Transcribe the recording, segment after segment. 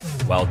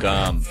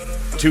Welcome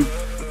to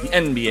the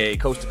NBA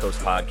Coast to Coast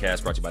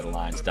podcast brought to you by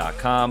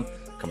TheLines.com.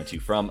 Coming to you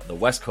from the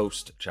West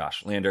Coast,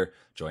 Josh Lander,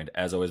 joined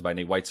as always by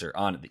Nate Weitzer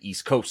on the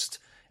East Coast.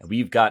 And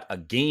we've got a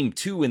Game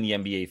 2 in the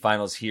NBA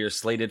Finals here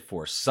slated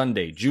for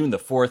Sunday, June the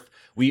 4th.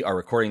 We are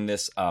recording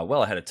this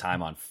well ahead of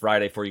time on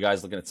Friday for you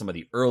guys, looking at some of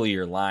the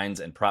earlier lines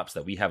and props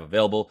that we have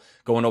available,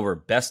 going over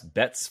best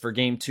bets for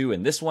Game 2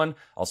 in this one.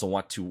 Also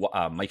want to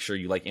make sure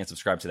you like and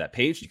subscribe to that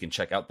page. You can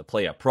check out the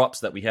play-up props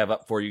that we have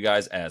up for you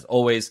guys as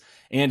always,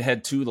 and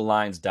head to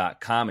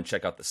thelines.com and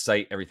check out the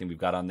site, everything we've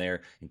got on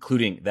there,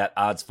 including that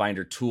odds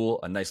finder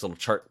tool, a nice little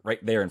chart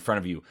right there in front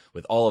of you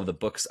with all of the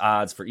books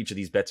odds for each of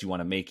these bets you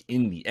want to make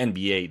in the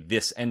NBA,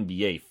 this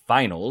NBA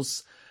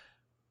Finals.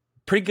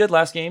 Pretty good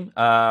last game.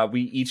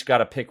 We each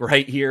got a pick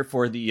right here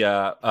for the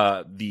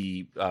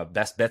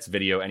best bets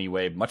video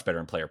anyway. Much better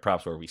in player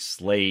props where we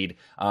slayed.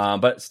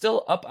 But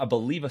still up, I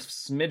believe, a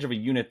smidge of a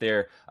unit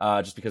there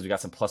just because we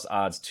got some plus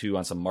odds too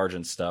on some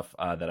margin stuff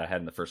that I had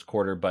in the first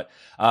quarter. But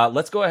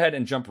let's go ahead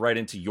and jump right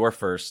into your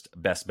first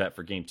best bet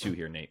for Game 2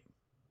 here, Nate.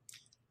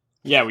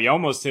 Yeah, we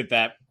almost hit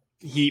that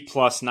Heat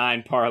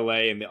 +9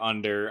 parlay in the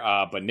under,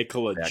 but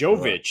Nikola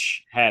Jovic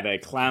had a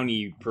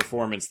clowny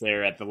performance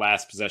there at the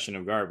last possession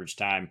of garbage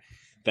time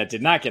that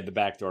did not get the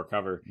backdoor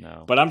cover.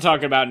 No. But I'm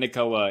talking about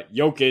Nikola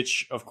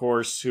Jokic, of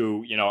course,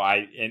 who,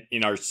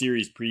 in our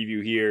series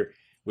preview here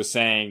was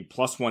saying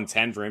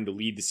 +110 for him to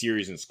lead the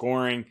series in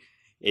scoring.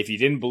 If you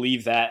didn't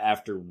believe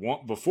that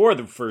before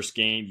the first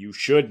game, you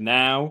should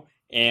now,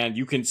 and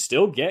you can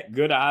still get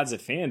good odds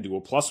at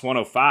FanDuel,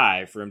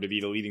 +105 for him to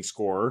be the leading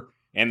scorer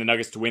and the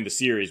Nuggets to win the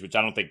series, which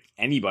I don't think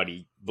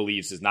anybody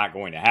believes is not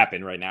going to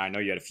happen right now. I know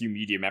you had a few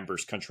media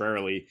members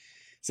contrarily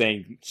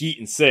saying Heat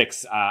in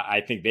 6.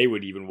 I think they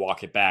would even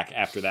walk it back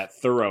after that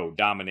thorough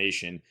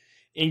domination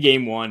in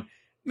Game 1. I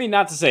mean,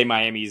 not to say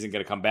Miami isn't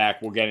going to come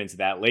back. We'll get into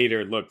that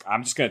later. Look,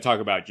 I'm just going to talk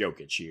about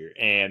Jokic here.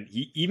 And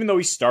even though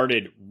he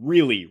started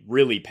really,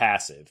 really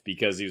passive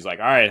because he was like,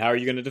 all right, how are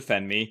you going to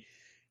defend me?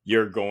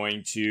 You're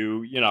going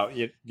to,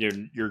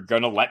 you're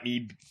going to let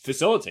me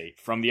facilitate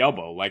from the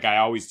elbow like I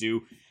always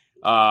do.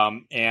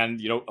 Only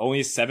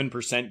a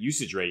 7%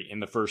 usage rate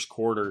in the first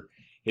quarter.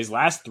 His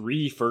last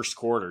 3 first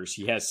quarters,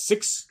 he has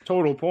 6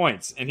 total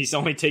points, and he's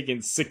only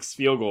taken 6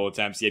 field goal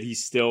attempts, yet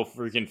he's still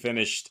freaking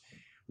finished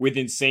with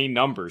insane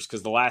numbers,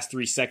 because the last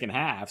 3 second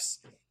halves,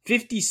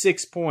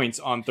 56 points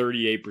on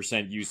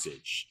 38%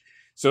 usage.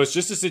 So it's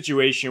just a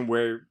situation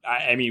where,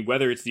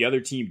 whether it's the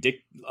other team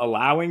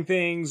allowing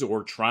things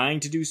or trying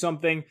to do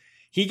something,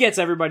 he gets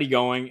everybody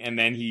going, and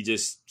then he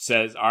just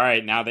says, all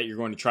right, now that you're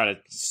going to try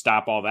to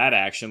stop all that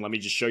action, let me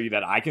just show you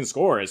that I can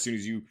score as soon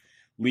as you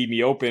leave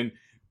me open.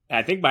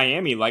 I think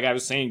Miami, like I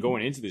was saying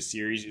going into this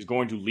series, is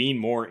going to lean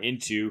more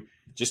into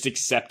just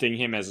accepting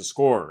him as a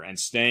scorer and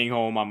staying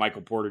home on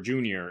Michael Porter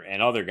Jr.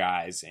 and other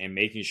guys and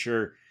making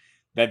sure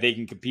that they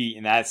can compete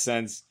in that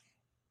sense.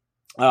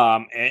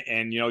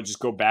 Just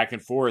go back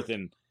and forth.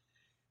 And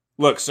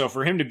look, so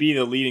for him to be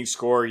the leading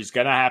scorer, he's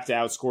going to have to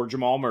outscore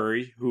Jamal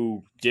Murray,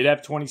 who did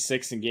have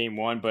 26 in Game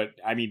 1. But,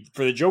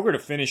 for the Joker to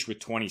finish with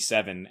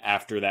 27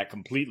 after that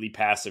completely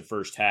passive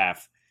first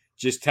half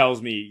just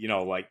tells me,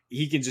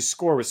 he can just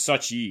score with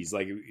such ease.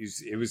 Like,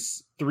 it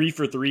was 3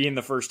 for 3 in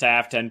the first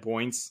half, 10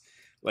 points.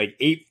 Like,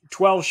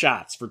 12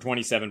 shots for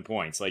 27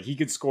 points. Like, he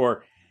could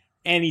score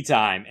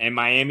anytime. And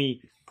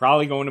Miami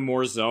probably going to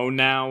more zone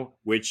now,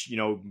 which,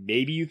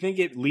 maybe you think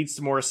it leads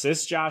to more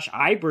assists, Josh.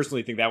 I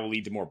personally think that will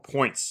lead to more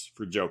points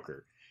for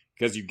Joker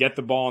because you get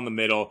the ball in the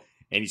middle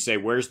and you say,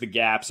 where's the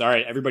gaps? All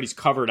right, everybody's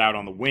covered out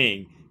on the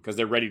wing because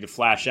they're ready to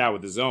flash out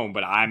with the zone,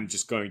 but I'm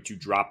just going to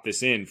drop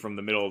this in from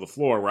the middle of the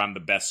floor where I'm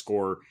the best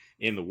scorer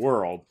in the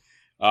world.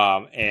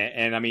 As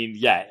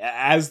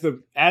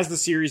the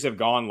series have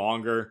gone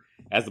longer,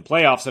 as the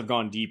playoffs have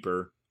gone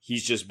deeper,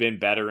 he's just been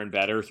better and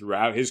better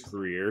throughout his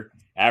career.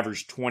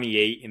 Averaged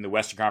 28 in the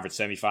Western Conference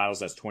semifinals.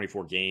 That's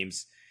 24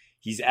 games.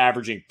 He's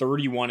averaging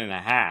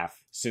 31.5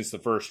 since the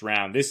first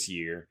round this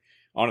year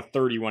on a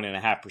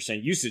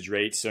 31.5% usage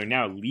rate. So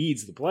now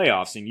leads the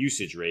playoffs in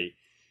usage rate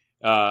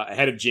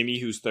ahead of Jimmy,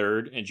 who's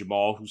 3rd, and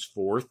Jamal, who's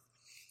 4th.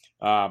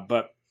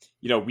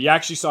 We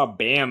actually saw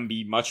Bam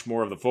be much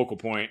more of the focal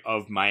point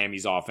of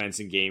Miami's offense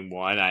in Game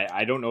 1.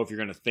 I don't know if you're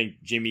going to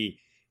think Jimmy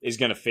is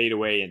going to fade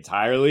away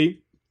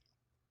entirely.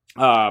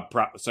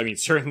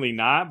 Certainly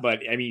not, but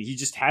he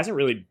just hasn't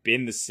really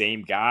been the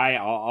same guy.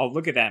 I'll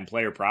look at that in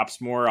player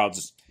props more. I'll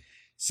just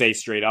say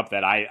straight up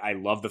that I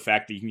love the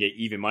fact that you can get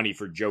even money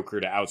for Joker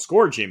to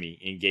outscore Jimmy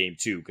in Game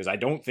 2, because I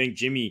don't think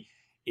Jimmy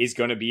is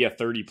going to be a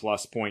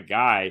 30-plus point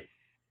guy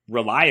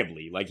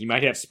reliably. Like, he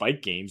might have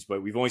spike games,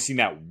 but we've only seen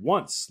that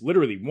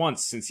literally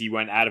once since he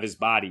went out of his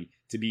body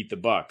to beat the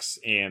Bucks.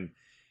 And,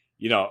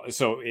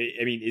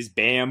 is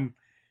Bam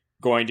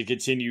going to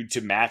continue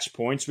to match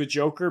points with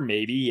Joker?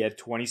 Maybe. He had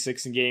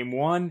 26 in Game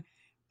 1.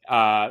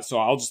 So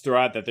I'll just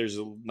throw out that there's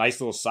a nice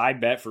little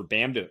side bet for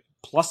Bam to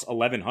plus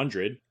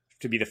 1,100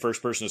 to be the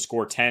first person to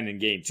score 10 in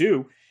Game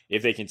 2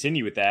 if they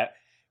continue with that.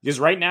 Because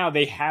right now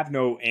they have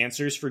no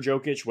answers for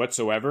Jokic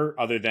whatsoever,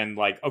 other than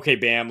like, okay,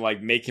 Bam,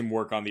 like make him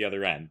work on the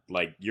other end.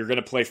 Like you're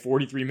gonna play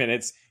 43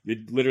 minutes. You're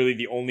literally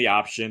the only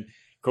option.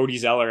 Cody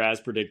Zeller,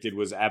 as predicted,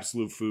 was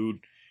absolute food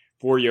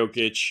for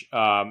Jokic.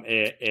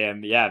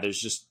 And yeah, there's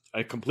just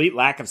a complete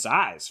lack of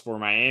size for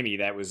Miami.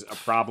 That was a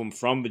problem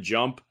from the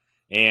jump,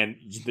 and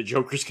the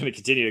Joker's going to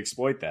continue to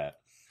exploit that.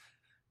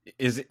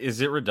 Is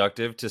it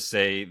reductive to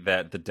say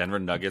that the Denver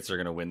Nuggets are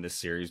going to win this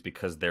series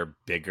because they're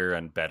bigger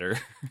and better?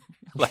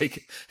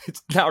 Like,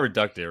 it's not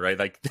reductive, right?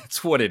 Like,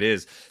 that's what it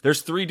is.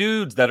 There's 3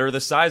 dudes that are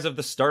the size of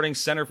the starting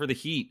center for the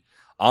Heat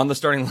on the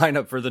starting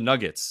lineup for the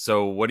Nuggets.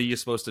 So what are you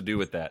supposed to do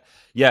with that?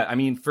 Yeah, I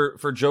mean,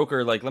 for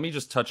Joker, like, let me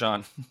just touch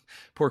on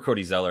poor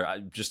Cody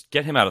Zeller. Just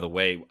get him out of the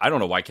way. I don't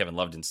know why Kevin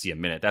Love didn't see a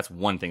minute. That's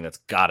one thing that's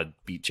got to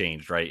be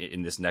changed, right,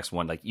 in this next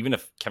one. Like, even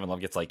if Kevin Love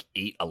gets like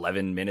 8,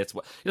 11 minutes, he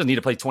doesn't need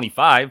to play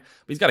 25, but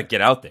he's got to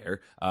get out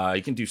there.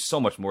 He can do so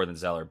much more than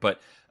Zeller.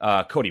 But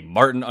Cody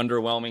Martin,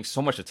 underwhelming.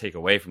 So much to take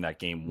away from that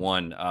game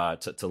one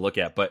to look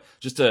at. But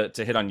just to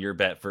hit on your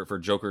bet for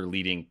Joker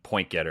leading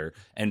point getter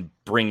and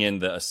bring in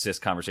the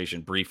assist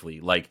conversation briefly,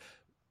 like,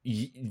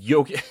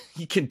 Jokic,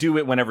 he can do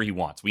it whenever he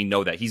wants. We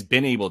know that he's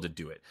been able to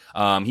do it.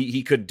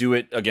 He could do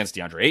it against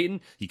DeAndre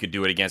Ayton. He could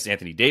do it against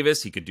Anthony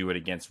Davis. He could do it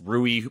against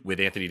Rui with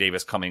Anthony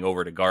Davis coming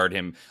over to guard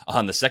him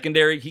on the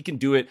secondary. He can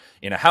do it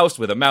in a house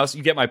with a mouse.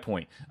 You get my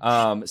point.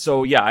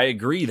 So yeah, I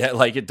agree that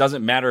like it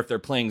doesn't matter if they're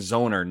playing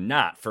zone or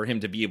not for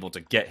him to be able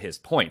to get his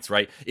points,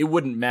 right? It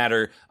wouldn't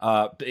matter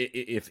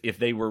if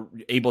they were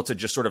able to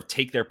just sort of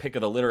take their pick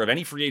of the litter of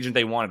any free agent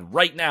they wanted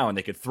right now and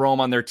they could throw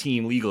him on their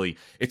team legally.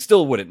 It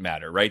still wouldn't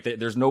matter, right?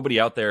 There's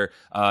nobody out there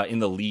in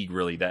the league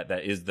really that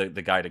is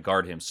the guy to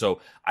guard him.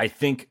 So I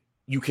think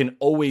you can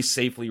always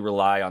safely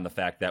rely on the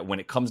fact that when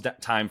it comes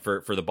time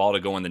for the ball to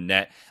go in the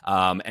net,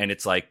 and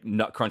it's like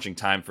nut crunching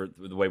time for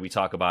the way we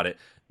talk about it,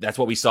 that's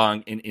what we saw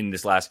in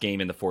this last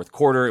game in the fourth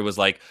quarter. It was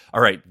like,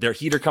 all right, their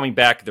Heat are coming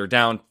back. They're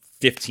down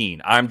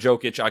 15. I'm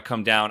Jokic. I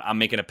come down. I'm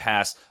making a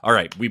pass. All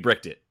right, we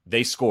bricked it.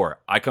 They score.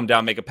 I come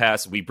down, make a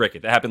pass. We brick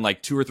it. That happened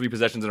like 2 or 3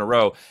 possessions in a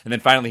row. And then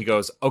finally he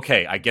goes,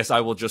 okay, I guess I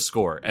will just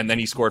score. And then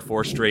he scored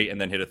 4 straight and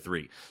then hit a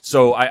 3.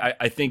 So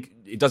I think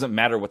it doesn't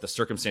matter what the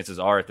circumstances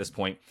are at this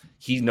point.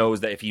 He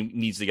knows that if he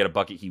needs to get a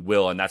bucket, he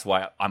will. And that's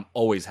why I'm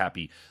always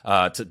happy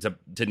to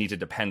need to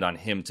depend on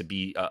him to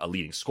be a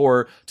leading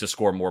scorer, to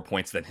score more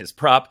points than his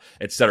prop,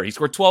 etc. He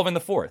scored 12 in the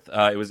fourth.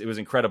 It was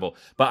incredible.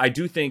 But I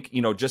do think,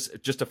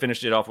 just to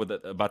finish it off with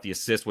about the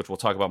assist, which we'll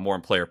talk about more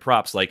in player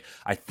props, like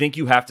I think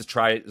you have to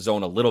try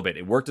zone a little bit.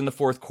 It worked in the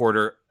fourth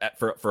quarter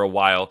for a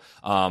while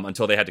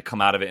until they had to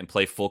come out of it and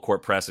play full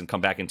court press and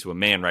come back into a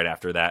man right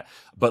after that.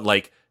 But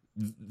like,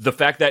 the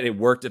fact that it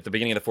worked at the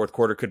beginning of the fourth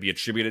quarter could be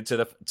attributed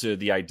to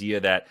the idea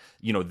that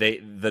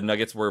the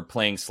Nuggets were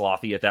playing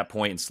slothy at that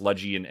point and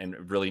sludgy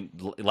and really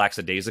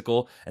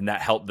lackadaisical, and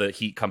that helped the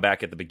Heat come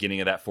back at the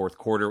beginning of that fourth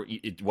quarter.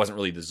 It wasn't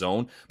really the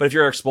zone, but if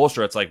you're Eric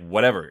Spoelstra, it's like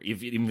whatever.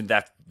 If even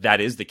that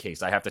is the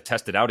case, I have to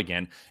test it out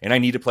again, and I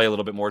need to play a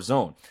little bit more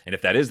zone. And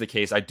if that is the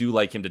case, I do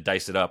like him to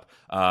dice it up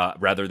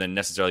rather than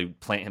necessarily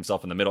plant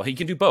himself in the middle. He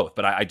can do both,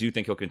 but I do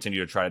think he'll continue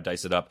to try to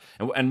dice it up,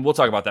 and we'll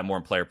talk about that more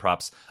in player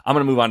props. I'm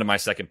going to move on to my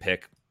second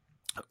pick.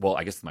 Well,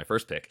 I guess it's my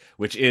first pick,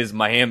 which is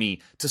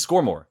Miami to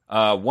score more.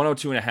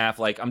 102.5.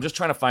 Like, I'm just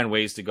trying to find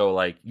ways to go,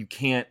 like, you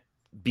can't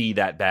be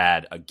that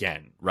bad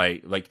again,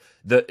 right? Like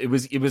it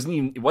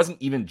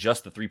wasn't even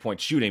just the 3-point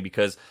shooting,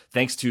 because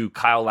thanks to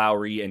Kyle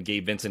Lowry and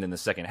Gabe Vincent in the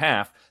second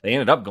half, they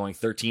ended up going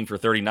 13 for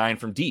 39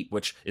 from deep,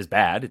 which is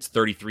bad. It's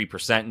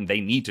 33%, and they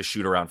need to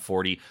shoot around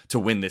 40 to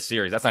win this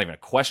series. That's not even a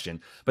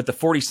question. But the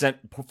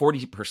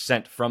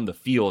 40% from the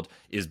field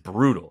is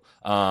brutal.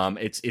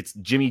 It's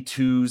Jimmy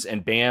twos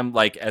and Bam.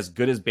 Like, as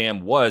good as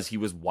Bam was, he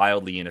was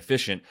wildly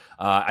inefficient.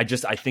 I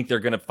think they're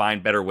going to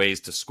find better ways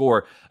to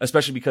score,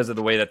 especially because of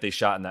the way that they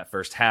shot in that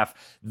first half.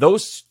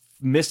 Those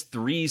missed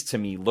threes to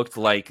me looked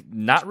like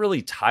not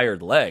really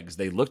tired legs.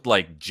 They looked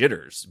like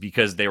jitters,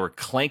 because they were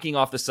clanking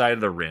off the side of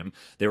the rim.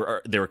 They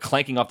were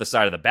clanking off the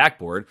side of the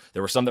backboard.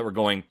 There were some that were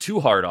going too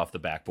hard off the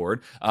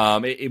backboard.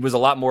 It was a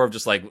lot more of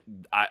just like,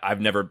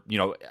 I've never,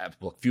 well,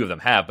 a few of them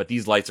have, but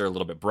these lights are a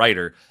little bit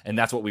brighter, and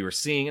that's what we were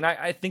seeing. And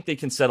I think they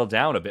can settle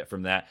down a bit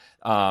from that.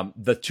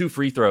 The 2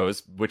 free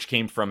throws, which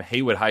came from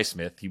Haywood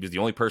Highsmith, he was the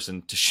only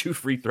person to shoot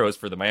free throws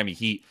for the Miami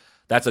Heat.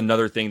 That's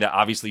another thing that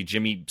obviously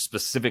Jimmy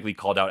specifically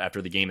called out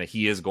after the game that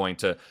he is going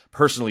to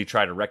personally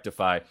try to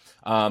rectify.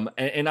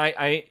 And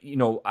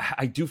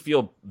I do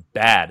feel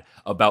bad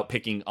about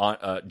picking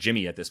on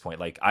Jimmy at this point.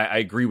 Like, I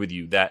agree with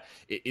you that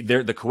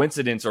the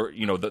coincidence, or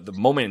the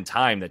moment in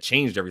time that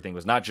changed everything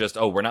was not just,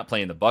 we're not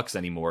playing the Bucks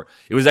anymore.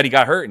 It was that he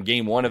got hurt in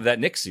game 1 of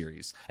that Knicks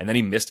series, and then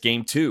he missed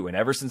game 2. And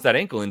ever since that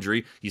ankle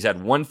injury, he's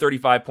had one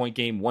 35-point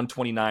game,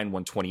 129,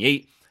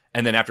 128.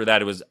 And then after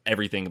that, it was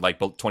everything like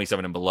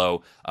 27 and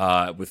below,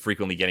 with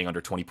frequently getting under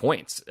 20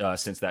 points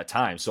since that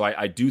time. So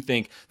I do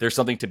think there's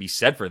something to be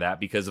said for that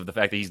because of the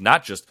fact that he's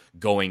not just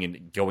going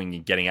and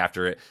getting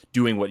after it,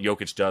 doing what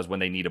Jokic does when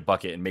they need a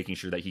bucket and making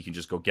sure that he can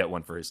just go get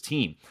one for his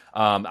team.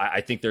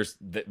 I think there's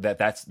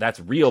that's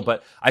real,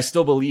 but I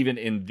still believe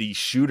in the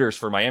shooters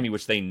for Miami,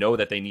 which they know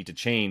that they need to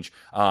change.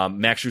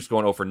 Max Strus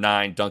going 0 for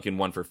 9, Duncan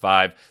 1 for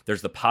 5.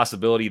 There's the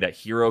possibility that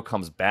Hero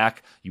comes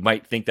back. You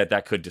might think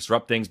that could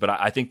disrupt things, but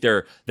I think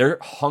they're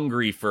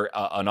hungry for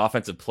an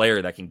offensive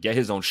player that can get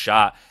his own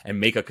shot and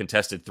make a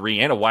contested three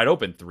and a wide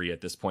open three at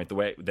this point, the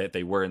way that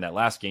they were in that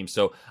last game.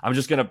 So I'm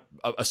just going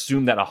to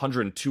assume that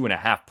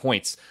 102.5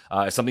 points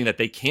is something that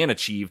they can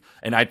achieve.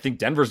 And I think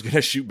Denver's going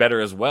to shoot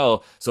better as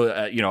well. So,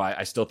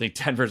 I still think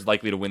Denver's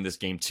likely to win this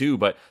game too,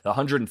 but the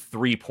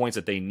 103 points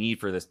that they need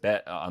for this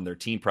bet on their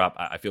team prop,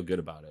 I feel good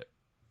about it.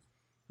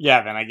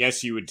 Yeah, then I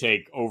guess you would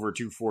take over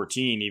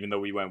 214, even though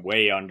we went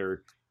way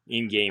under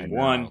in game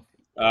one.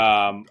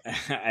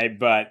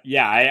 But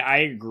yeah, I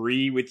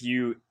agree with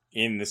you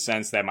in the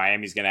sense that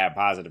Miami's going to have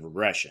positive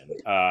regression.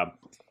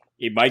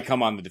 It might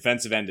come on the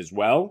defensive end as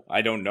well.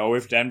 I don't know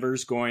if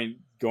Denver's going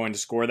to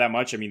score that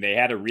much. I mean, they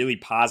had a really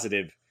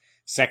positive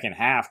second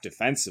half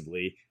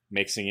defensively,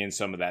 mixing in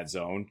some of that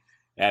zone,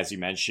 as you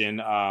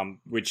mentioned,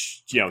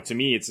 which, to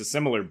me, it's a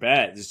similar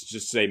bet. It's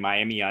just say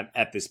Miami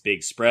at this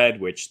big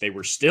spread, which they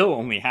were still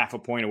only half a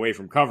point away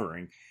from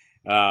covering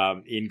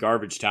in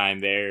garbage time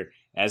there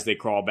as they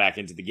crawl back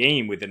into the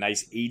game with a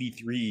nice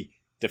 83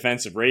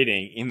 defensive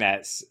rating in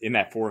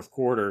that fourth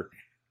quarter,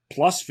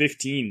 plus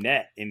 15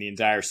 net in the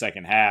entire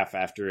second half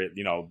after it,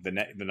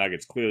 the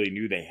Nuggets clearly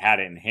knew they had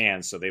it in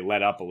hand, so they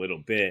let up a little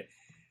bit.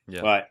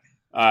 Yeah. But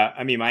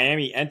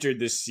Miami entered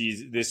this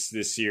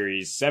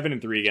series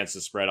 7-3 against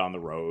the spread on the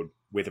road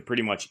with a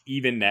pretty much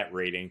even net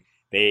rating.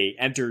 They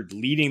entered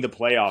leading the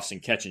playoffs in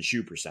catch and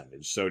shoot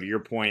percentage. So to your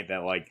point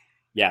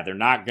that they're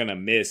not going to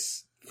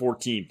miss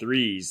 14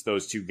 threes,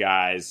 those two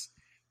guys.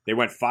 They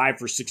went 5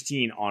 for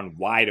 16 on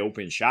wide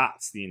open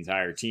shots. The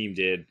entire team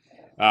did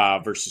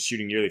versus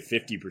shooting nearly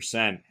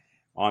 50%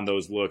 on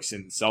those looks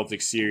in the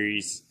Celtics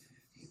series.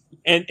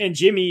 And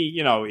Jimmy,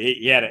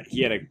 he had a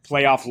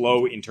playoff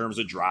low in terms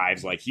of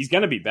drives. Like, he's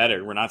going to be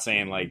better. We're not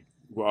saying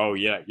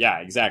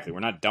exactly. We're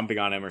not dumping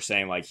on him or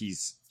saying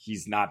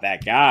he's not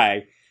that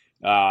guy.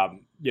 But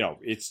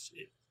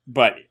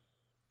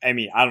I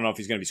mean, I don't know if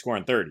he's going to be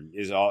scoring 30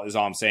 is all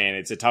I'm saying.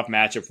 It's a tough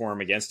matchup for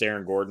him against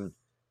Aaron Gordon,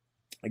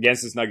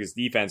 against this Nuggets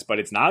defense, but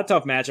it's not a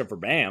tough matchup for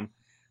Bam,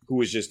 who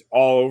was just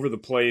all over the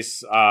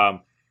place,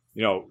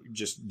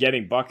 just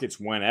getting buckets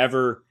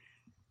whenever.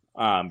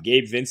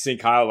 Gabe Vincent,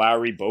 Kyle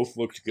Lowry both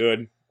looked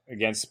good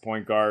against the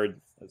point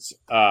guard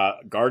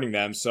guarding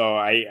them. So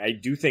I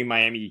do think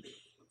Miami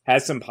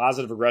has some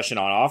positive regression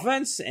on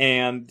offense,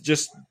 and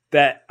just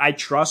that I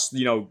trust,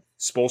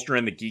 Spoelstra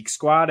and the Geek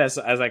Squad, as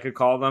I could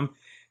call them,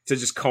 to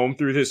just comb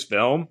through this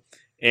film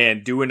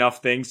and do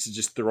enough things to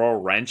just throw a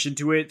wrench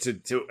into it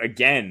to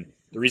again,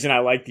 the reason I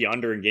like the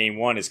under in game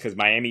one is because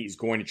Miami is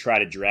going to try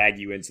to drag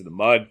you into the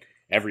mud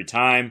every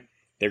time.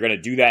 They're going to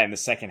do that in the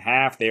second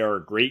half. They are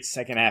a great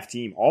second half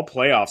team. All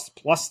playoffs,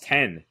 plus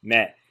 10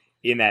 net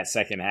in that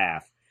second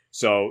half.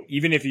 So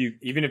even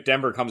if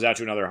Denver comes out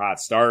to another hot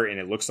start and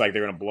it looks like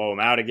they're going to blow them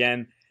out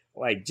again,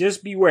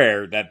 just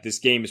beware that this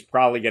game is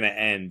probably going to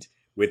end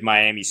with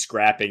Miami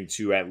scrapping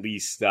to at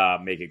least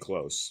make it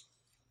close.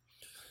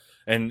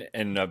 And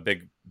a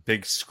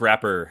big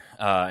scrapper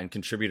and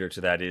contributor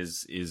to that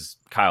is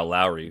Kyle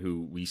Lowry,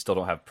 who we still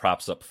don't have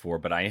props up for,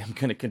 but I am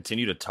going to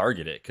continue to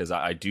target it because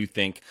I do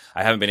think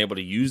I haven't been able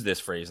to use this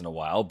phrase in a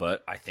while,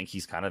 but I think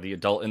he's kind of the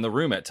adult in the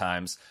room at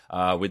times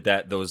with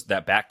that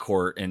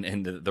backcourt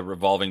and the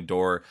revolving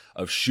door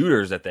of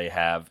shooters that they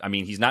have. I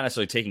mean, he's not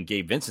necessarily taking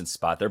Gabe Vincent's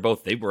spot.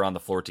 They were on the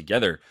floor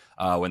together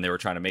when they were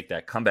trying to make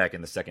that comeback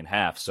in the second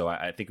half. So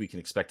I think we can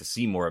expect to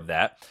see more of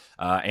that.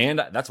 And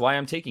that's why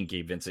I'm taking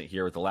Gabe Vincent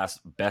here with the last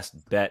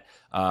best bet.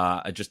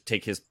 I just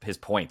take his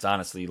points,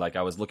 honestly.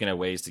 I was looking at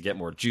ways to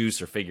get more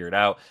juice or figure it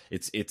out.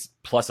 It's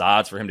plus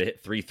odds for him to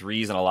hit 3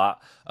 threes in a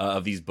lot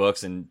of these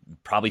books, and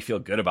probably feel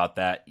good about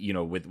that,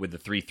 with the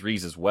 3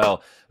 threes as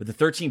well. But the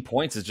 13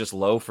 points is just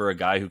low for a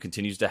guy who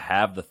continues to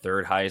have the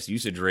third highest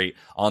usage rate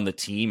on the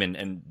team,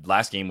 and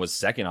last game was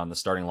second on the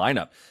starting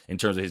lineup in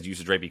terms of his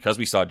usage rate because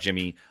we saw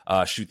Jimmy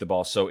shoot the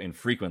ball so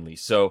infrequently.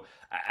 So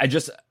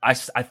I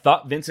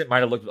thought Vincent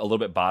might have looked a little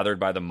bit bothered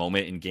by the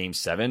moment in Game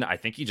 7. I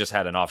think he just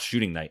had an off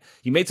shooting night.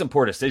 He made some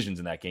poor decisions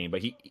in that game,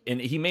 but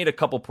he made a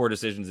couple poor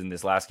decisions in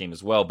this last game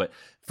as well. But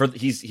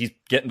he's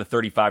getting the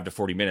 35 to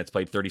 40 minutes,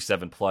 played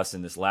 37 plus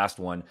in this last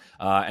one.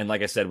 And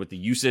like I said, with the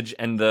usage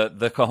and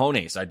the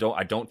cojones,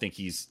 I don't think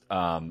he's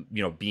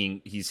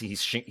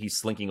he's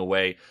slinking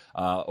away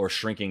or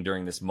shrinking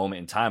during this moment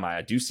in time.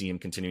 I do see him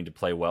continuing to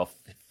play well.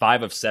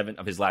 5 of 7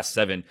 of his last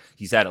 7,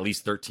 he's had at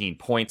least 13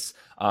 points,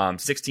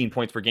 16 points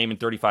points per game in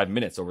 35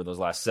 minutes over those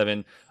last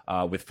 7,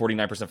 with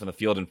 49% from the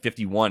field and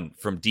 51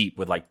 from deep,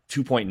 with like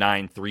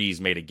 2.9 threes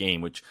made a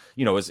game, which,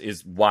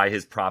 is why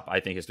his prop, I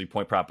think his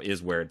 3-point prop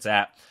is where it's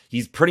at.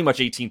 He's pretty much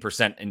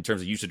 18% in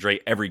terms of usage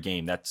rate every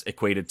game. That's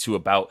equated to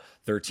about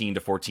 13 to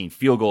 14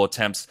 field goal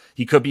attempts.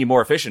 He could be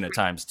more efficient at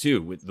times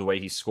too with the way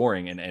he's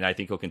scoring, and I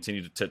think he'll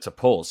continue to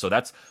pull. So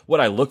that's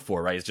what I look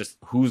for, right? Is just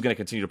who's going to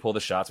continue to pull the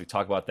shots. We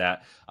talk about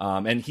that.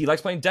 And he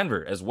likes playing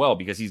Denver as well,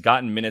 because he's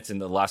gotten minutes in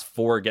the last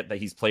 4 that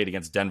he's played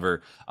against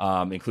Denver,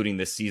 including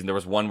this season. There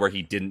was one where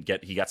he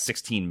got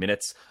 16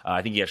 minutes.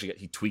 I think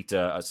he tweaked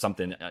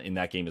something in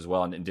that game as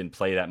well, and didn't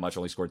play that much,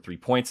 only scored 3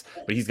 points,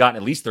 but he's gotten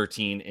at least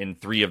 13 in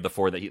 3 of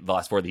the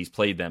last 4 that he's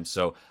played them.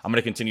 So I'm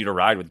going to continue to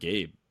ride with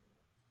Gabe.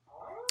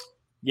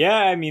 Yeah,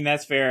 I mean,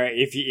 that's fair.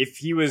 If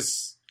he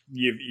was,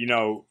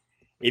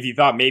 if you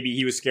thought maybe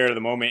he was scared of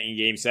the moment in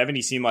Game 7,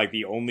 he seemed like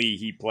the only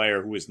Heat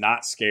player who was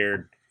not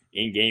scared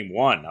in Game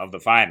 1 of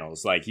the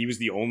finals. Like, he was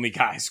the only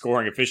guy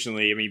scoring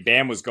efficiently. I mean,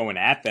 Bam was going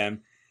at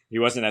them. He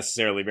wasn't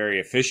necessarily very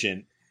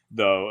efficient,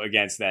 though,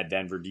 against that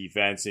Denver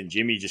defense. And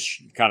Jimmy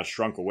just kind of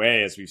shrunk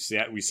away, as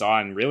we saw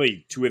in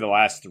really 2 of the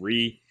last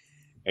 3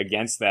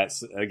 against the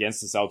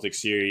Celtics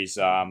series.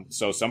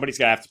 So somebody's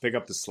got to have to pick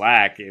up the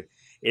slack.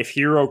 If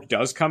Hero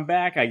does come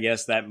back, I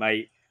guess that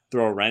might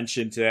throw a wrench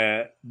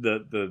into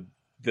the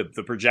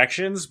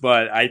projections,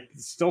 but I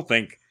still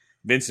think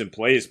Vincent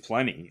plays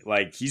plenty.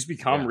 Like, he's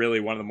become really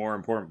one of the more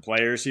important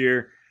players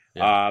here.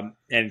 Yeah.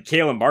 And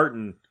Caleb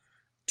Martin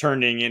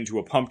turning into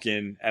a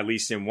pumpkin, at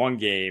least in one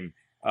game,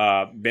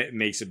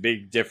 makes a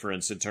big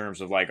difference in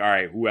terms of, like, all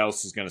right, who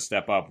else is going to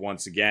step up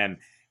once again?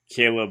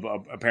 Caleb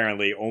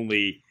apparently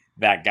only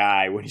that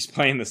guy when he's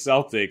playing the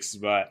Celtics,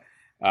 but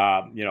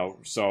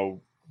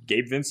so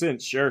Gabe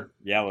Vincent, sure.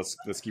 Yeah,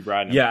 let's keep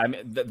riding him. Yeah, I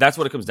mean, that's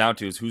what it comes down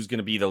to, is who's going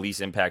to be the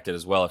least impacted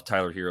as well if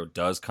Tyler Hero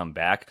does come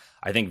back.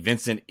 I think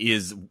Vincent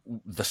is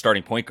the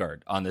starting point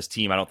guard on this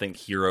team. I don't think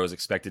Hero is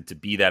expected to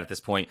be that at this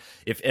point.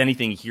 If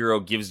anything, Hero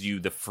gives you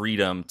the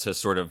freedom to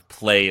sort of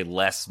play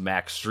less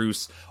Max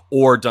Strus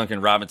or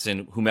Duncan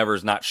Robinson, whomever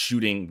is not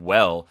shooting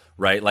well,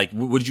 right? Like,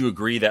 would you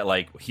agree that,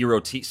 like,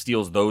 Hero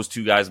steals those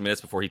 2 guys' minutes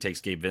before he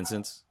takes Gabe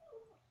Vincent's?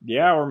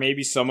 Yeah, or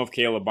maybe some of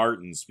Caleb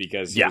Martin's,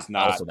 because he was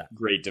not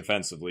great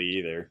defensively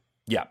either.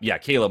 Yeah,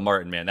 Caleb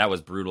Martin, man, that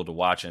was brutal to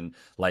watch, and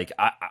like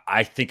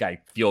I think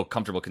I feel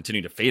comfortable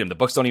continuing to fade him. The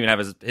Bucks don't even have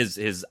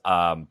his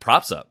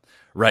props up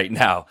right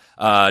now,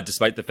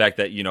 despite the fact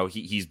that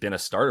he's been a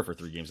starter for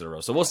 3 games in a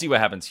row. So we'll see what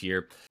happens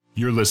here.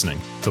 You're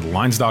listening to the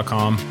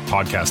Lines.com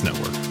podcast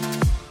network.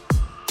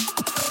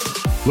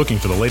 Looking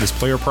for the latest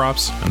player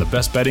props and the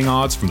best betting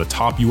odds from the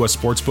top U.S.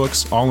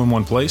 sportsbooks all in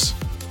one place?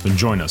 Then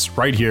join us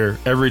right here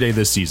every day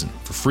this season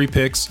for free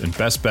picks and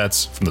best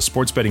bets from the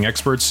sports betting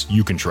experts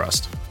you can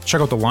trust.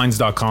 Check out the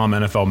Lines.com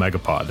NFL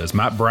Megapod as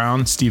Matt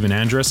Brown, Steven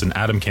Andrus, and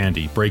Adam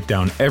Candy break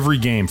down every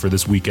game for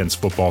this weekend's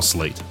football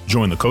slate.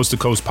 Join the Coast to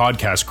Coast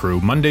podcast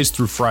crew Mondays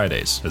through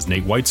Fridays as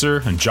Nate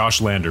Weitzer and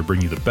Josh Lander bring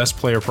you the best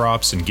player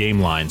props and game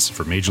lines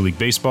for Major League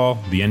Baseball,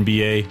 the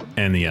NBA,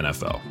 and the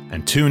NFL.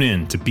 And tune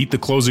in to Beat the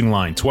Closing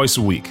Line twice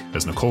a week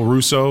as Nicole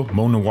Russo,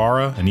 Mo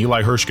Nawara, and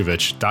Eli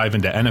Hershkovich dive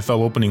into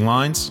NFL opening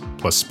lines,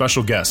 plus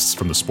special guests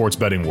from the sports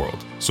betting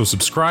world. So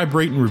subscribe,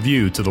 rate, and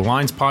review to the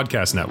Lines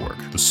Podcast Network,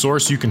 the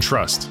source you can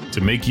trust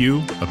to make you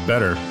a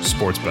better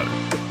sports bettor.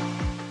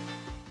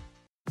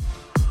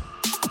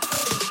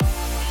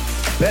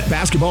 Bet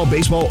basketball,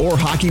 baseball, or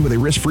hockey with a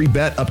risk-free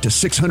bet up to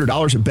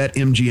 $600 at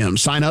BetMGM.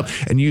 Sign up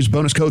and use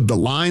bonus code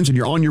THELINES, and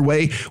you're on your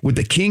way with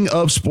the king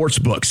of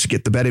sportsbooks.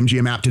 Get the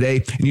BetMGM app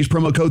today and use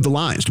promo code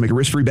THELINES to make a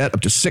risk-free bet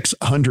up to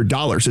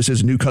 $600. This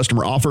is a new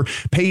customer offer.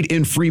 Paid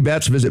in free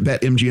bets. Visit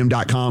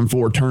BetMGM.com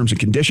for terms and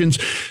conditions.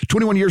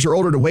 21 years or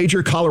older to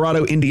wager.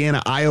 Colorado,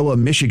 Indiana, Iowa,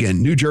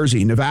 Michigan, New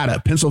Jersey,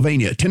 Nevada,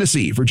 Pennsylvania,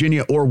 Tennessee,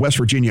 Virginia, or West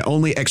Virginia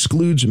only.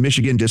 Excludes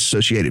Michigan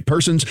disassociated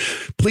persons.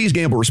 Please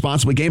gamble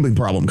responsibly. Gambling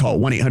problem? Call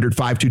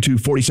 1-800-522-4700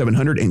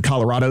 in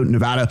Colorado,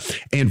 Nevada,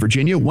 and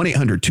Virginia.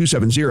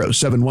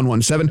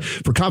 1-800-270-7117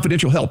 for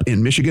confidential help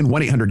in Michigan.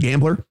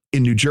 1-800-GAMBLER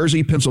in New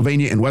Jersey,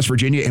 Pennsylvania, and West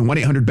Virginia, and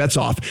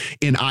 1-800-BETS-OFF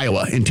in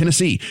Iowa. In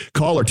Tennessee,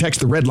 call or text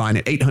the red line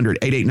at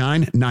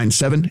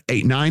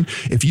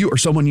 800-889-9789. If you or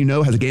someone you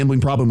know has a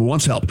gambling problem and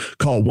wants help,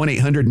 call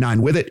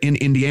 1-800-9-WITH-IT in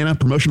Indiana.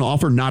 Promotional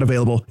offer not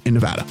available in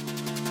Nevada.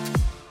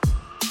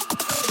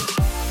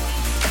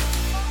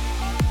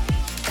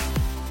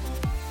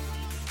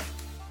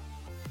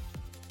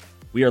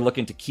 We are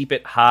looking to keep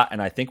it hot, and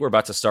I think we're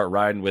about to start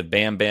riding with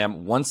Bam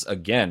Bam once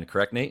again.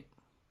 Correct, Nate?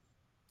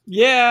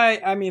 Yeah,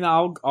 I mean,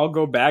 I'll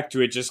go back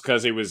to it just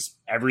because it was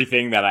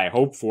everything that I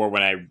hoped for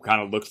when I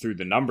kind of looked through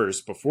the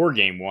numbers before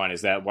Game 1,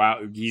 is that,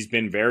 wow, he's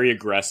been very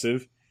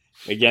aggressive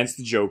against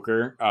the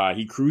Joker.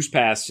 He cruised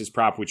past his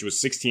prop, which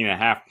was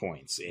 16.5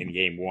 points in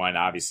Game 1,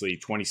 obviously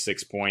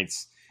 26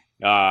 points,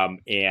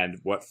 and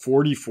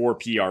 44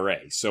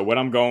 PRA. So what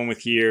I'm going with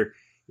here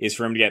is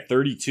for him to get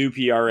 32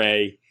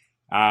 PRA.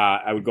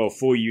 I would go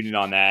full unit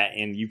on that,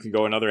 and you can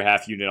go another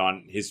half unit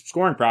on his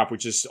scoring prop,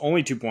 which is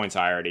only 2 points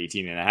higher at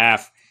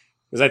 18.5.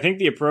 Because I think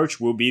the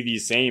approach will be the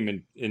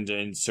same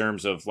in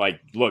terms of, like,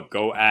 look,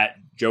 go at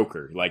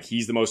Joker. Like,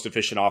 he's the most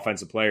efficient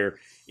offensive player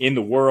in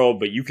the world,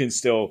 but you can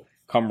still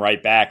come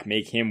right back,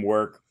 make him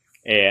work,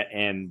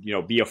 and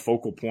be a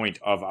focal point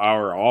of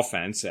our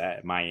offense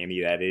at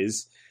Miami, that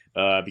is,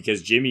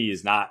 because Jimmy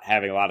is not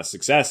having a lot of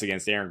success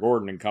against Aaron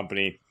Gordon and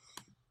company.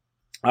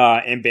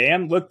 And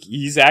Bam, look,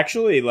 he's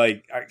actually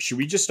like, should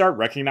we just start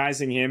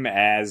recognizing him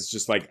as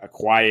just like a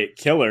quiet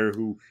killer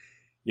who,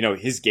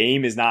 his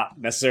game is not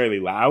necessarily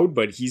loud,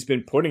 but he's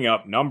been putting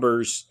up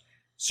numbers.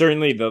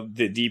 Certainly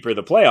the deeper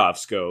the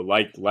playoffs go,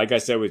 like I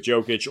said with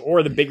Jokic,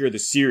 or the bigger the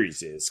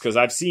series is. Because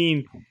I've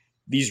seen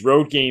these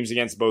road games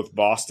against both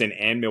Boston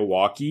and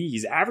Milwaukee,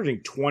 he's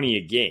averaging 20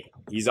 a game.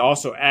 He's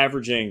also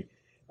averaging,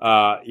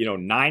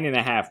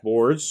 9.5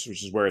 boards,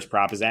 which is where his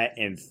prop is at,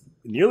 and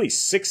nearly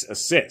 6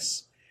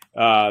 assists.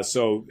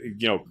 So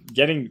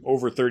getting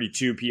over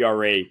 32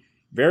 PRA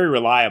very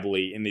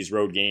reliably in these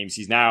road games.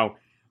 He's now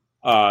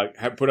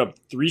have put up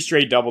 3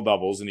 straight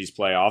double-doubles in these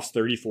playoffs,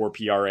 34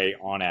 PRA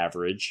on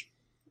average.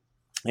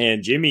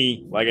 And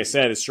Jimmy, like I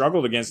said, has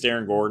struggled against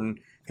Aaron Gordon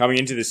coming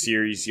into the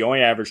series. He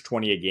only averaged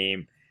 20 a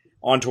game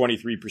on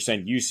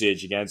 23%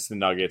 usage against the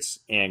Nuggets.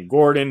 And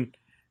Gordon,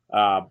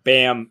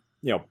 Bam,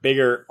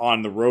 bigger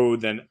on the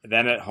road than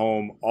at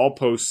home all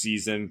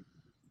postseason.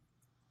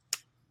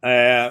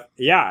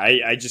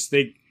 I just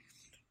think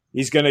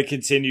he's going to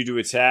continue to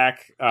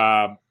attack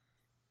and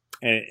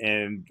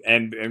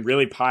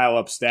really pile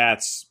up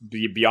stats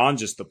beyond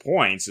just the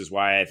points is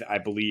why I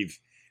believe.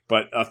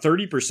 But a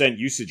 30%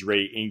 usage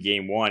rate in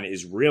game one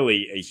is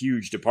really a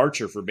huge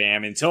departure for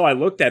Bam until I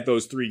looked at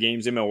those 3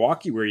 games in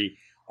Milwaukee where he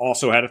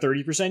also had a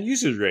 30%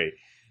 usage rate.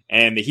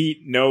 And the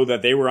Heat know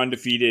that they were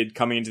undefeated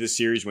coming into the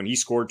series when he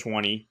scored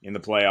 20 in the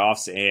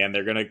playoffs, and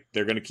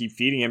they're gonna keep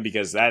feeding him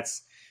because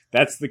that's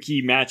the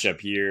key matchup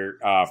here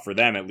for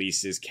them, at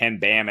least, is can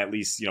Bam at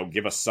least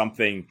give us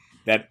something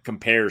that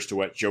compares to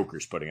what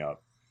Joker's putting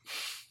up.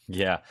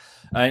 Yeah,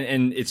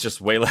 and it's just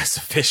way less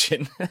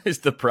efficient is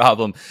the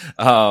problem.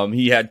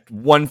 He had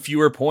 1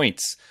 fewer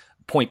point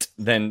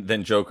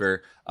than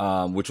Joker,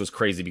 which was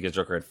crazy because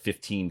Joker had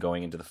 15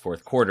 going into the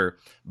fourth quarter.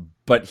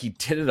 But he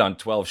did it on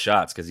 12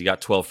 shots because he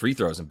got 12 free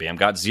throws and Bam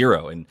got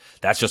 0. And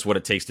that's just what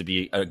it takes to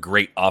be a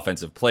great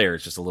offensive player.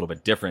 It's just a little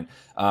bit different.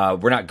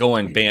 We're not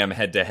going Bam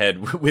head to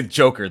head with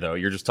Joker, though.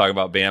 You're just talking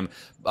about Bam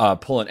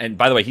pulling. And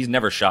by the way, he's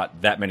never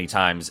shot that many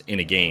times in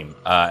a game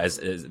as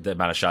the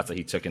amount of shots that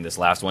he took in this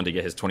last one to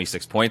get his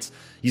 26 points.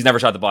 He's never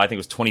shot the ball. I think it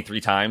was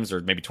 23 times or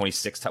maybe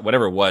 26 times,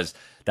 whatever it was.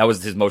 That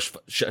was his most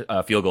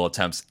field goal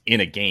attempts in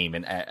a game.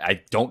 And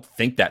I don't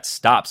think that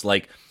stops.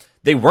 Like,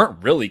 they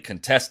weren't really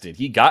contested.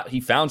 He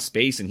found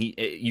space, and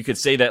you could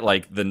say that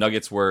like the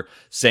Nuggets were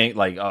saying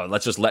like, oh,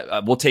 let's just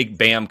we'll take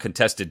Bam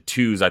contested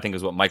 2s. I think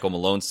is what Michael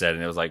Malone said,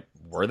 and it was like,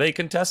 were they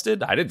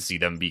contested? I didn't see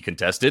them be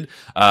contested.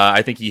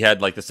 I think he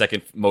had like the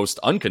second most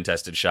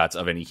uncontested shots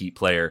of any Heat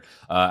player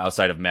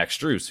outside of Max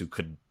Strus, who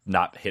could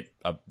not hit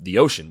the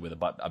ocean with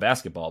a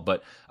basketball.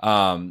 But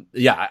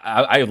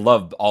I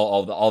love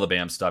all the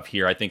Bam stuff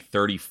here. I think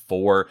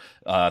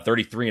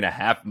 33 and a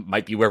half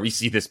might be where we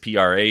see this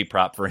PRA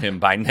prop for him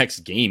by next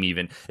game,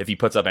 even if he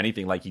puts up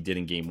anything like he did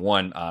in game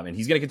one. And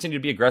he's going to continue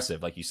to be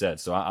aggressive, like you said.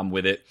 So I'm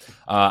with it.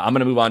 I'm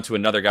going to move on to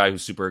another guy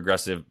who's super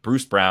aggressive,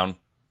 Bruce Brown.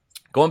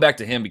 Going back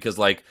to him because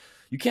like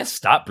you can't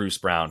stop Bruce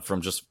Brown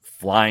from just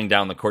flying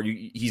down the court.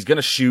 He's going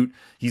to shoot.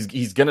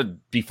 He's going to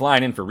be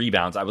flying in for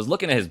rebounds. I was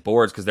looking at his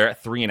boards because they're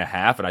at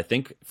 3.5, and I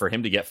think for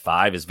him to get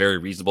 5 is very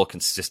reasonable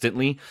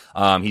consistently.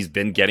 He's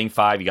been getting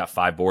 5. He got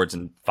 5 boards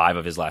in 5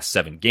 of his last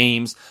 7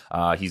 games.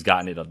 He's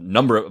gotten it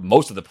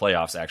most of the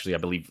playoffs, actually, I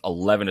believe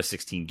 11 of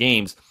 16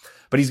 games.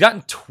 But he's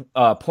gotten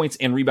points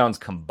and rebounds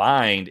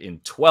combined in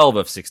 12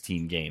 of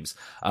 16 games.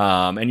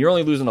 And you're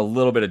only losing a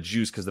little bit of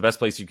juice because the best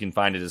place you can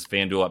find it is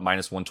FanDuel at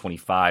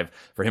 -125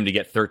 for him to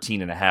get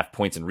 13.5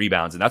 points and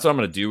rebounds. And that's what I'm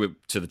going to do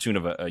to the tune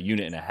of a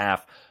unit and a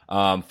half.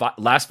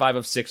 Last 5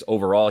 of 6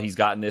 overall, he's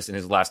gotten this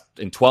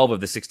in 12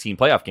 of the 16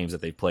 playoff games that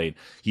they've played.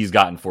 He's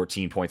gotten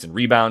 14 points and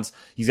rebounds.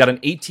 He's got an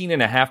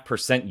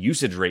 18.5%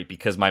 usage rate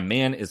because my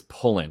man is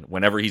pulling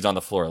whenever he's on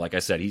the floor. Like I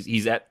said,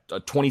 he's at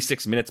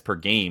 26 minutes per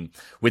game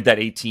with that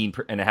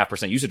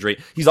 18.5% usage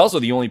rate. He's also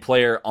the only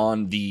player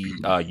on the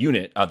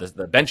unit,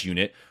 the bench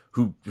unit,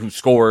 who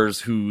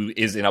scores, who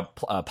is in a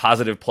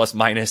positive plus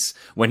minus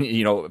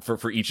when,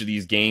 for each of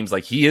these games.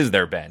 Like, he is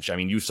their bench. I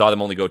mean, you saw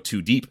them only go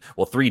 2 deep,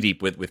 3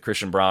 deep with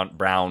Christian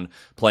Brown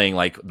playing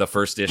like the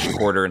first-ish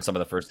quarter and some of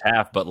the first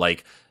half, but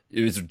like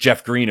it was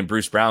Jeff Green and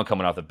Bruce Brown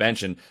coming off the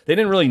bench, and they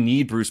didn't really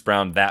need Bruce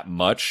Brown that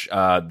much.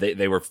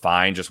 They were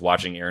fine just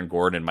watching Aaron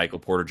Gordon and Michael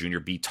Porter Jr.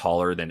 be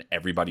taller than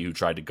everybody who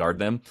tried to guard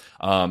them.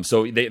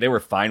 So they were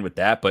fine with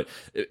that. But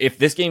if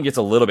this game gets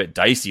a little bit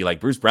dicey, like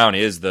Bruce Brown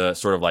is the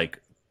sort of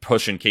like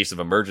push in case of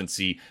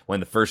emergency when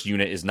the first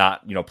unit is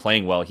not,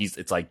 playing well.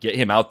 It's like, get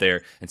him out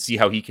there and see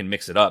how he can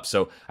mix it up.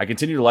 So I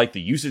continue to like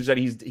the usage that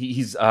he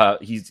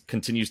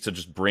continues to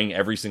just bring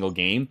every single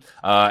game.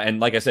 And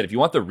like I said, if you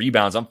want the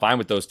rebounds, I'm fine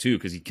with those too,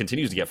 because he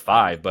continues to get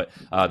 5, but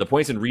the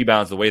points and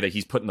rebounds, the way that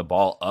he's putting the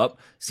ball up,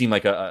 seem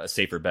like a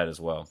safer bet as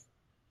well.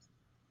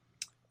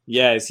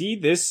 Yeah, is he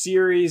this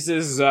series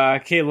is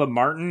Caleb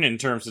Martin in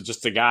terms of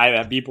just a guy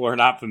that people are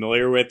not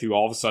familiar with who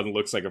all of a sudden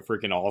looks like a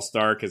freaking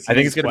all-star? Because I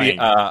think it's going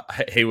to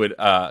be Haywood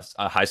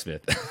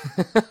Highsmith.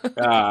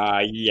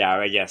 Yeah,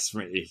 I guess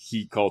from a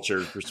Heat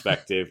culture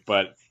perspective,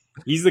 but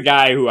he's the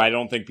guy who I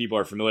don't think people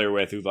are familiar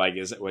with. Who like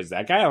was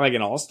that guy like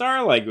an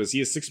all-star? Like was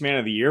he a 6th Man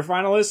of the Year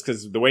finalist?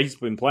 Because the way he's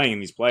been playing in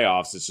these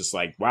playoffs, it's just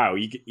like wow,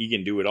 he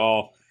can do it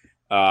all.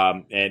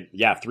 And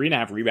yeah,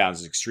 3.5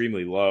 rebounds is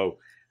extremely low.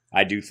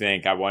 I do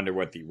think I wonder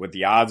what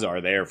the odds are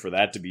there for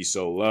that to be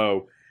so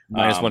low.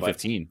 Minus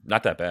 115,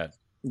 not that bad.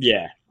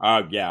 Yeah,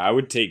 I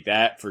would take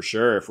that for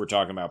sure if we're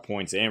talking about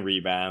points and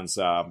rebounds,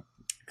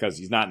 because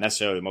he's not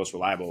necessarily the most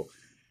reliable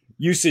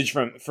usage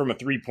from a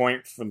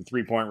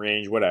 3-point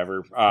range,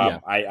 whatever.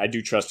 I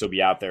do trust he'll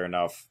be out there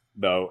enough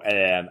though,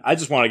 and I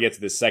just want to get to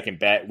this second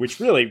bet,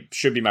 which really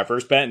should be my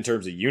first bet in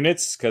terms of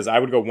units, because I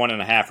would go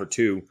 1.5 or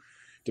 2,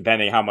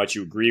 depending how much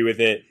you agree with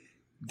it.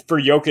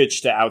 For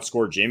Jokic to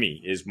outscore Jimmy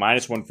is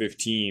minus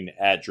 115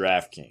 at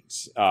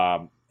DraftKings.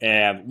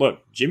 And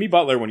look, Jimmy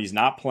Butler, when he's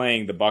not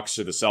playing the Bucks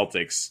or the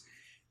Celtics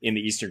in the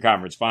Eastern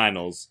Conference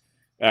Finals,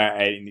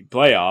 in the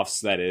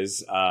playoffs, that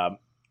is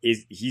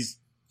he's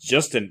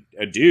just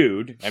a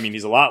dude. I mean,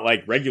 he's a lot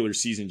like regular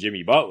season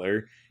Jimmy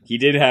Butler. He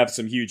did have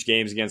some huge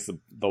games against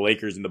the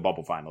Lakers in the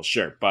bubble finals,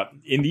 sure. But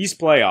in these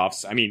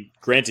playoffs, I mean,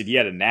 granted, he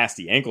had a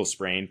nasty ankle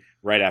sprain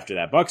right after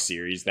that Bucks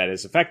series that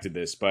has affected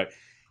this, but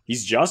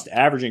he's just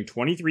averaging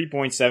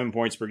 23.7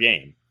 points per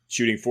game,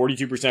 shooting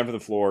 42% from the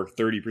floor,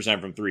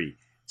 30% from 3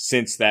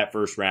 since that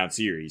first round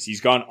series. He's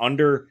gone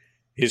under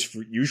his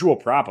usual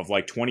prop of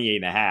like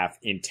 28.5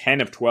 in 10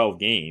 of 12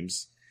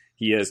 games.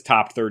 He has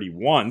topped 30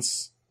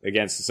 once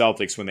against the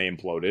Celtics when they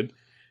imploded.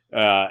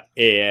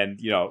 And,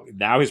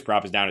 now his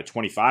prop is down to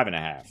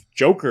 25.5.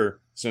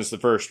 Joker, since the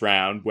first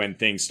round when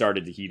things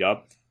started to heat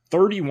up,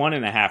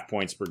 31.5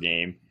 points per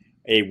game,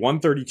 a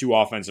 132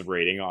 offensive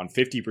rating on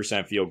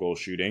 50% field goal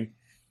shooting.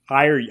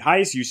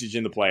 Highest usage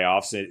in the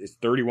playoffs is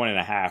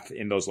 31.5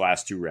 in those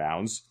last 2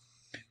 rounds.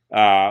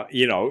 FanDuel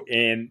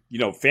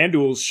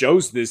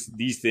shows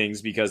these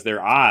things because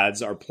their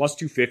odds are plus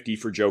 250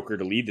 for Joker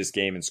to lead this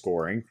game in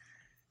scoring,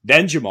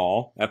 then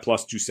Jamal at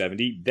plus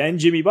 270, then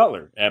Jimmy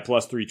Butler at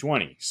plus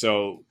 320.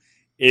 So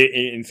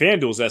in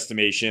FanDuel's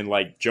estimation,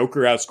 like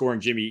Joker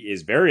outscoring Jimmy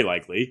is very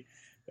likely,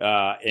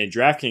 and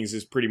DraftKings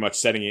is pretty much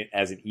setting it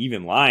as an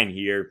even line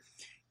here.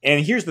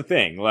 And here's the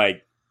thing,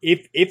 like,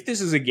 If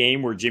this is a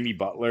game where Jimmy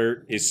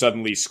Butler is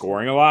suddenly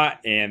scoring a lot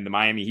and the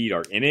Miami Heat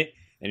are in it,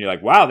 and you're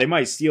like, wow, they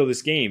might steal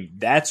this game,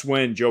 that's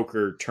when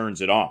Joker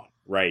turns it on,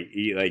 right?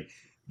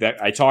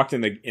 I talked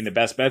in the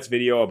Best Bets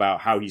video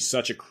about how he's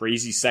such a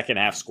crazy second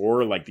half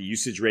scorer. Like the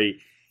usage rate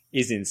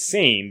is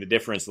insane, the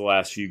difference the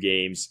last few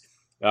games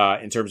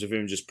in terms of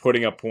him just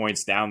putting up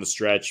points down the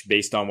stretch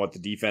based on what the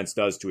defense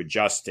does to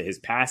adjust to his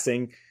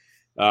passing.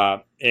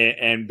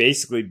 And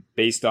basically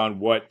based on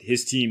what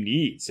his team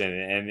needs.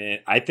 And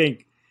I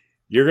think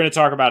you're going to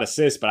talk about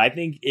assists, but I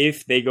think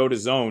if they go to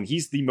zone,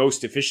 he's the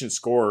most efficient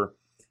scorer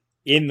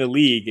in the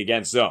league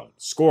against zone.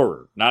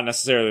 Scorer, not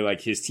necessarily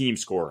like his team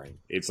scoring.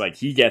 It's like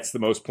he gets the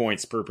most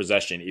points per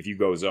possession if you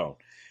go zone.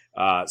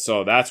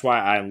 So that's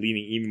why I'm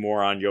leaning even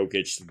more on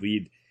Jokic to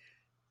lead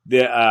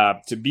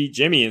to beat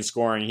Jimmy in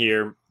scoring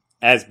here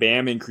as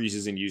Bam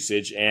increases in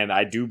usage. And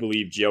I do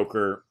believe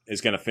Joker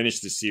is going to finish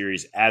the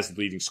series as the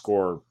leading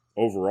scorer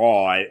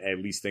overall. I at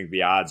least think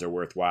the odds are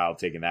worthwhile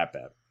taking that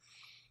bet.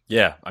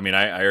 Yeah, I mean,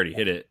 I already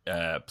hit it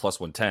plus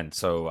 110,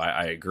 so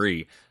I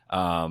agree.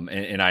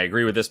 And I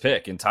agree with this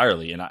pick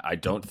entirely, and I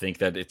don't think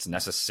that it's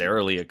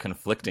necessarily a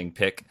conflicting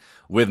pick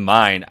with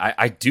mine.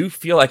 I do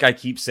feel like I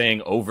keep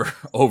saying over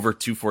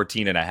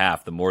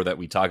 214.5 the more that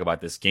we talk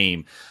about this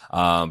game,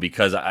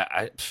 because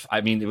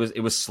I mean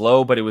it was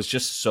slow, but it was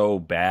just so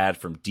bad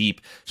from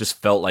deep.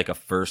 Just felt like a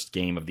first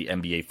game of the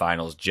NBA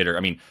Finals jitter. I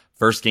mean,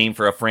 first game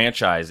for a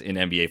franchise in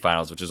NBA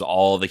Finals, which is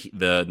all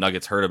the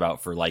Nuggets heard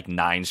about for like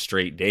 9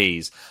 straight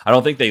days. I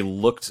don't think they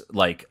looked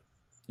like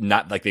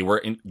not like they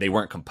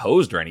weren't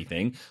composed or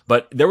anything,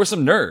 but there were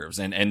some nerves,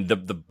 and the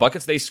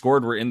buckets they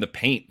scored were in the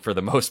paint for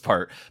the most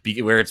part,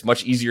 where it's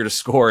much easier to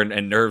score,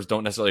 and nerves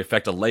don't necessarily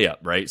affect a layup,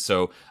 right?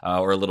 So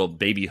or a little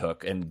baby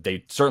hook, and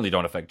they certainly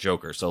don't affect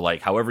Joker. So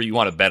like however you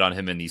want to bet on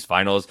him in these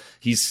finals,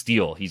 he's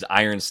steel, he's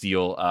iron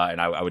steel, and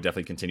I would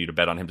definitely continue to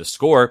bet on him to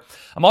score.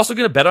 I'm also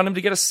going to bet on him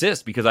to get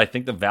assists because I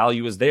think the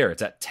value is there.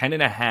 It's at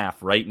 10.5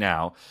 right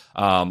now.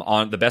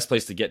 On the best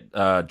place to get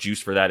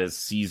juice for that is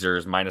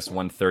Caesars minus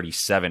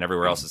 137.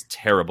 Everywhere else is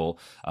terrible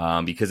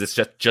because it's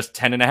just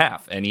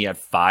 10.5, and he had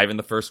 5 in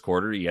the first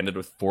quarter. He ended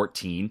with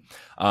 14,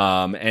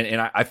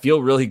 and I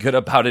feel really good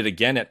about it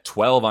again at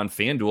 12 on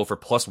FanDuel for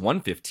plus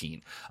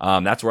 115.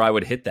 That's where I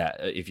would hit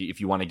that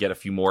if you want to get a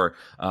few more,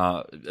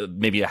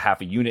 maybe a half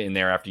a unit in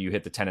there after you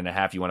hit the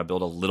 10.5. You want to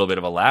build a little bit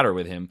of a ladder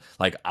with him.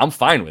 Like I'm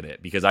fine with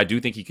it because I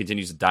do think he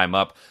continues to dime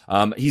up.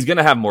 He's going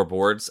to have more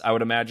boards, I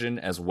would imagine,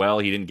 as well.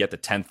 He didn't get the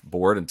 10th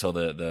board until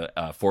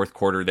the fourth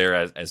quarter there,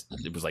 as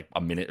it was like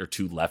a minute or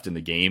 2 left in the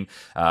game.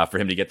 for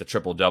him to get the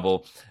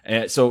triple-double.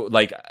 And so,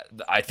 like,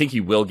 I think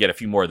he will get a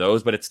few more of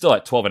those, but it's still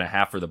at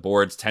 12.5 for the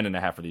boards,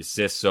 10.5 for the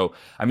assists. So,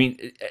 I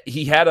mean,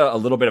 he had a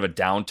little bit of a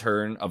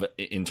downturn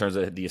in terms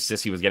of the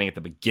assists he was getting at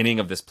the beginning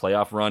of this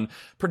playoff run,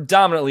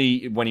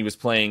 predominantly when he was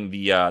playing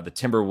the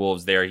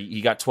Timberwolves there.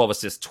 He got 12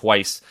 assists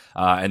twice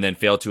and then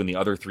failed to in the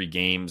other 3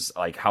 games.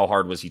 Like, how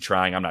hard was he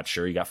trying? I'm not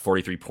sure. He got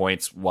 43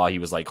 points while he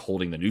was like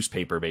holding the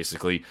newspaper,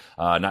 basically.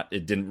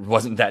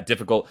 Wasn't that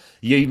difficult.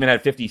 He even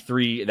had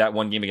 53 that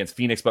one game against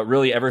Phoenix, but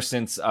really ever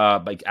since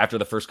like after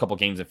the first couple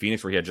games in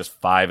Phoenix where he had just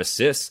 5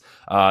 assists,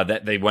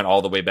 that they went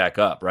all the way back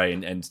up,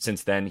 right? And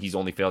since then he's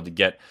only failed to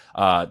get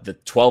the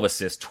 12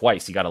 assists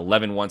twice. He got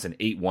 11 once and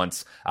 8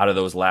 once out of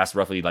those last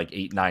roughly like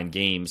 8-9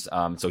 games.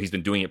 So he's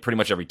been doing it pretty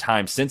much every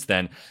time since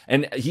then.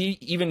 And he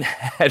even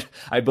had,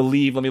 I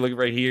believe, let me look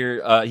right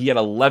here, he had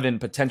 11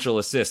 potential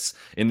assists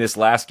in this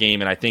last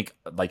game, and I think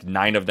like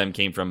 9 of them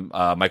came from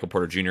Michael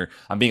Porter Jr.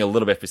 I'm being a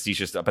little bit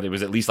facetious, but it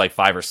was at least like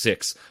 5 or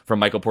 6 from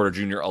Michael Porter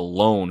Jr.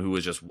 alone, who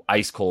was just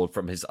ice cold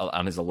from his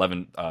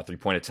 11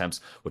 3-point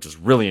attempts, which was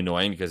really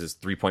annoying because his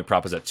 3-point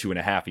prop was at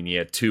 2.5, and he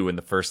had 2 in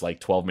the first like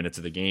 12 minutes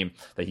of the game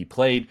that he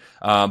played.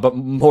 But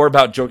more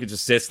about Jokic's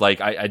assists,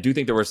 like I do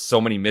think there were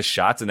so many missed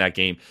shots in that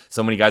game,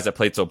 so many guys that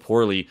played so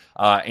poorly,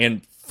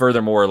 and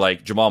furthermore,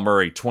 like Jamal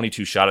Murray,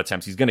 22 shot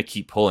attempts. He's going to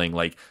keep pulling.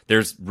 Like,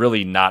 there's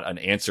really not an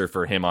answer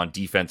for him on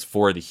defense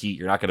for the Heat.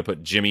 You're not going to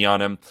put Jimmy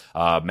on him.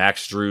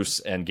 Max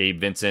Strus and Gabe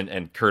Vincent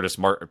and Curtis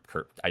Martin.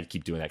 I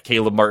keep doing that.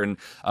 Caleb Martin.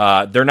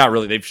 They're not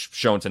really. They've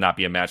shown to not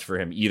be a match for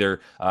him either.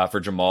 For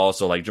Jamal,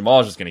 so like Jamal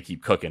is just going to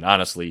keep cooking.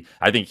 Honestly,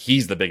 I think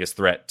he's the biggest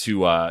threat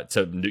to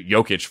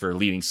Jokic for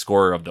leading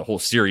scorer of the whole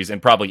series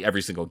and probably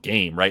every single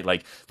game. Right,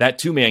 like that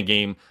 2-man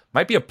game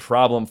might be a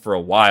problem for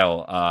a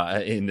while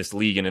in this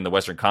league and in the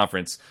Western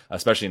Conference,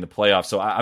 especially in the playoffs. So